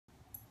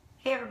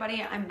Hey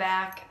everybody, I'm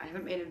back. I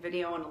haven't made a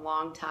video in a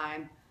long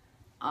time,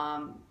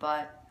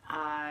 but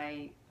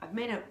I've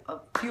made a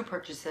few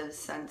purchases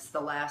since the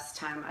last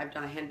time I've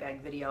done a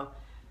handbag video.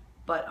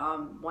 But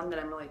one that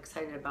I'm really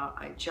excited about,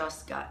 I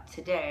just got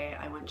today.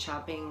 I went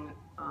shopping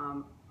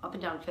up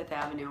and down Fifth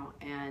Avenue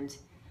and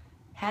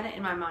had it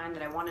in my mind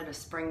that I wanted a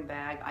spring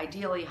bag,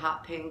 ideally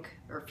hot pink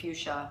or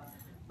fuchsia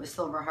with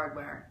silver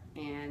hardware.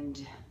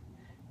 And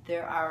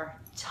there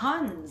are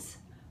tons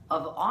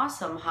of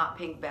awesome hot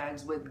pink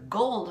bags with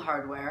gold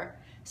hardware,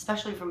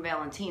 especially from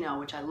Valentino,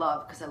 which I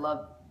love because I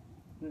love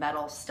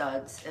metal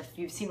studs. If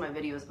you've seen my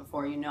videos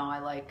before, you know I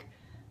like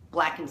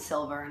black and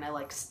silver, and I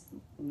like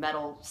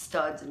metal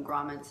studs and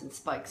grommets and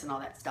spikes and all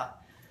that stuff.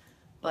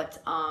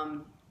 But I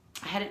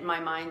had it in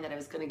my mind that I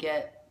was going to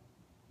get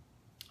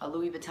a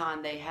Louis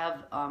Vuitton. They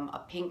have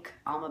a pink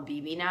Alma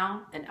BB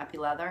now, an epi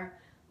leather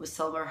with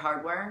silver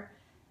hardware.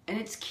 And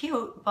it's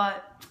cute,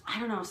 but I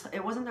don't know,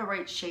 it wasn't the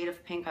right shade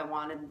of pink. I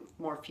wanted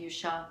more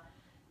fuchsia,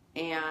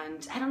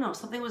 and I don't know,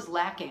 something was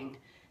lacking.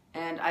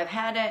 And I've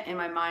had it in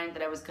my mind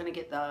that I was going to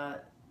get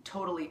the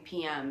Totally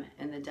PM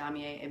in the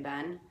Damier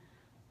Ebene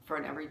for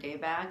an everyday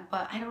bag,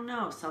 but I don't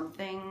know,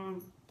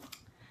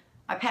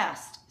 I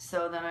passed.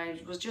 So then I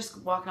was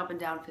just walking up and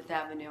down Fifth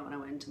Avenue, and I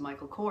went into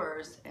Michael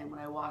Kors, and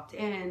when I walked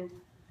in,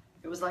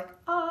 it was like,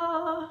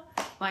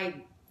 my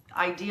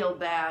ideal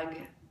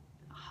bag,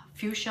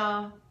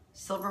 fuchsia,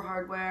 silver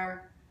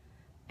hardware,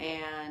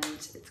 and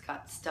it's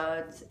got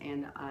studs,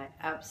 and I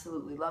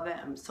absolutely love it.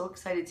 I'm so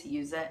excited to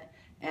use it.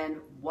 And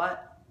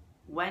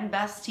when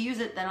best to use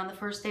it than on the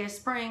first day of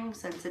spring,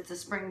 since it's a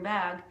spring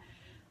bag.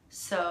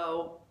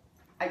 So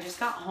I just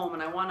got home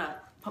and I want to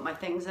put my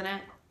things in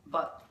it,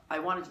 but I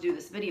wanted to do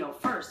this video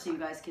first so you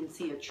guys can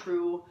see a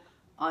true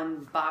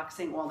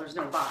unboxing. Well, there's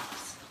no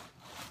box,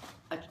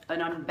 an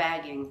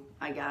unbagging,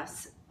 I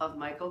guess, of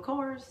Michael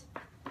Kors,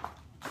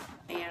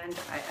 and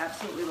I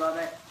absolutely love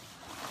it.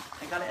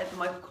 I got it at the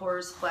Michael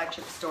Kors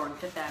flagship store on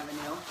Fifth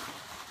Avenue.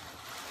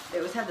 It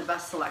always had the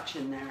best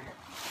selection there.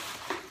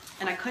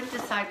 And I couldn't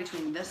decide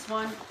between this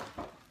one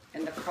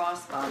and the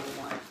crossbody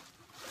one.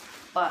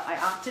 But I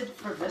opted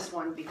for this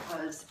one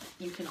because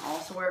you can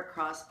also wear it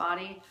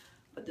crossbody,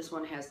 but this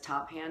one has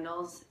top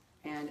handles,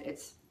 and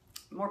it's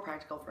more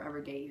practical for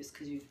everyday use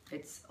because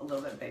it's a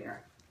little bit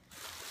bigger.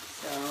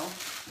 So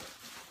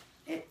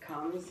it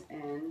comes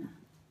in,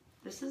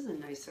 this is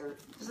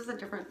a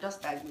different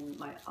dust bag than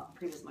my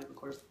previous Michael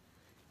Kors.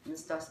 In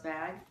this dust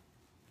bag,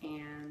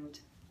 and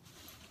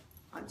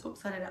I'm so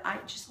excited. I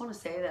just want to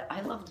say that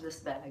I loved this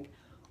bag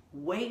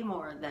way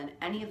more than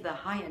any of the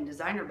high-end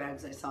designer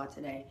bags I saw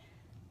today.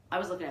 I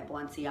was looking at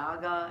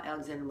Balenciaga,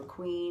 Alexander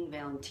McQueen,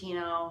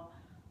 Valentino,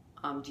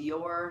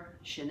 Dior,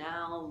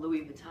 Chanel,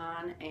 Louis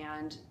Vuitton,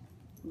 and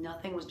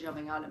nothing was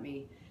jumping out at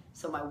me.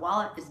 So my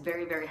wallet is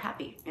very, very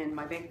happy, and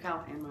my bank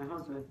account and my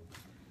husband.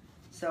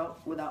 So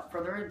without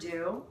further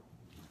ado,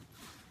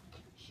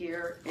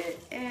 here it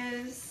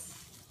is.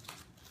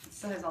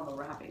 Still has all the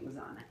wrappings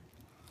on it,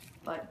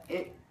 but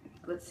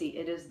let's see,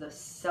 it is the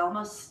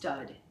Selma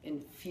stud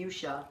in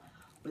fuchsia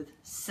with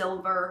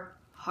silver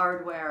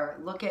hardware.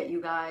 Look at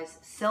you guys,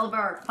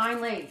 silver,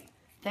 finally.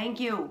 Thank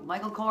you,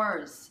 Michael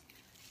Kors.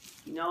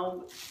 You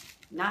know,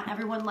 not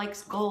everyone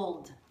likes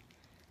gold.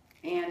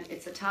 And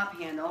it's a top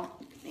handle,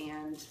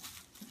 and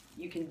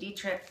you can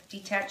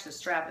detach the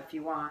strap if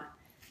you want.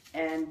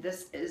 And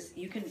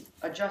you can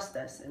adjust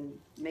this and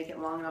make it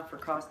long enough for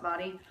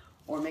crossbody,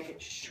 or make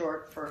it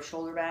short for a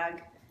shoulder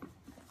bag.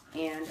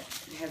 And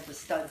it has the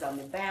studs on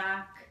the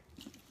back,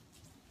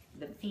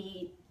 the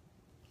feet.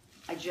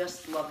 I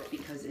just love it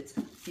because it's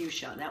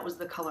fuchsia. That was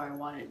the color I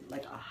wanted,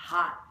 like a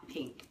hot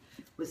pink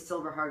with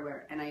silver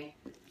hardware. And I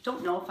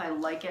don't know if I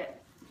like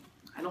it.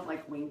 I don't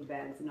like winged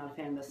bags. I'm not a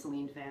fan of the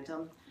Celine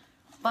Phantom.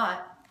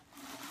 But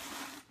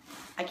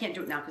I can't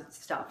do it now because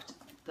it's stuffed.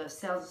 The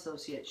sales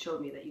associate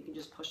showed me that you can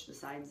just push the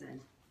sides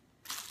in.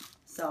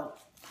 So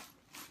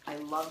I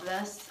love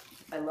this.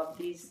 I love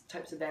these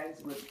types of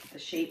bags with a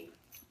shape,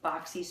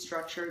 boxy,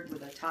 structured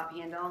with a top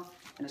handle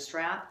and a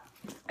strap.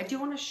 I do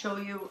want to show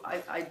you,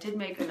 I did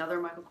make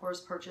another Michael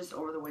Kors purchase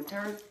over the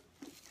winter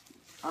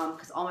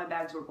because all my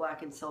bags were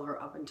black and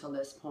silver up until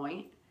this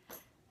point.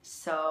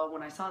 So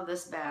when I saw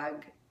this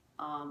bag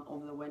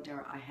over the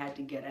winter, I had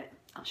to get it.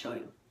 I'll show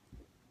you.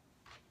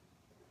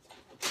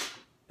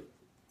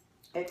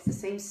 It's the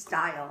same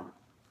style.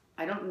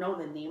 I don't know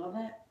the name of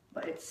it,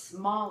 but it's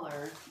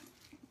smaller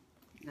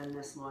than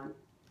this one.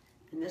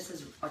 And this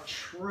is a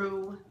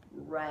true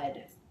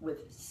red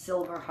with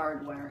silver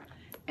hardware.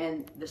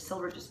 And the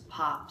silver just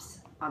pops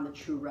on the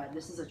true red.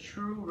 This is a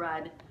true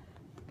red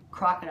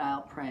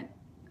crocodile print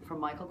from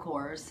Michael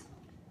Kors.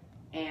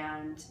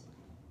 And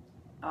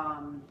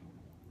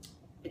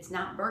it's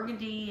not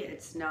burgundy,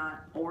 it's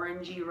not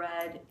orangey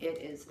red, it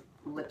is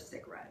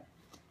lipstick red.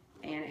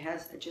 And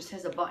it just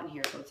has a button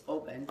here, so it's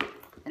open.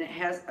 And it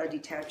has a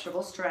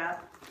detachable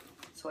strap.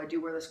 So I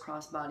do wear this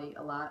crossbody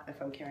a lot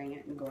if I'm carrying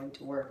it and going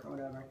to work or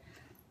whatever.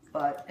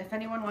 But if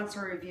anyone wants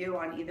a review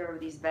on either of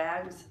these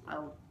bags,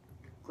 I'll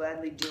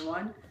gladly do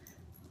one.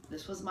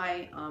 This was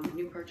my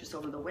new purchase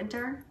over the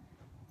winter,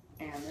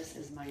 And this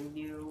is my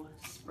new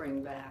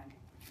spring bag.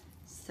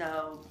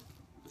 So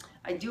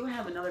I do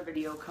have another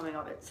video coming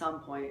up at some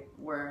point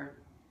where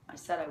I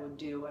said I would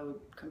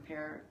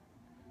compare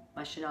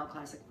my Chanel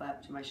Classic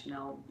Flap to my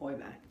Chanel Boy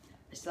Bag.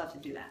 I still have to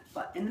do that.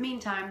 But in the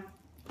meantime,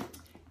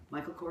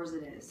 Michael Kors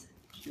it is.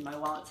 And my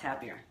wallet's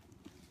happier.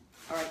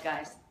 All right,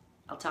 guys.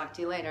 I'll talk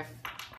to you later.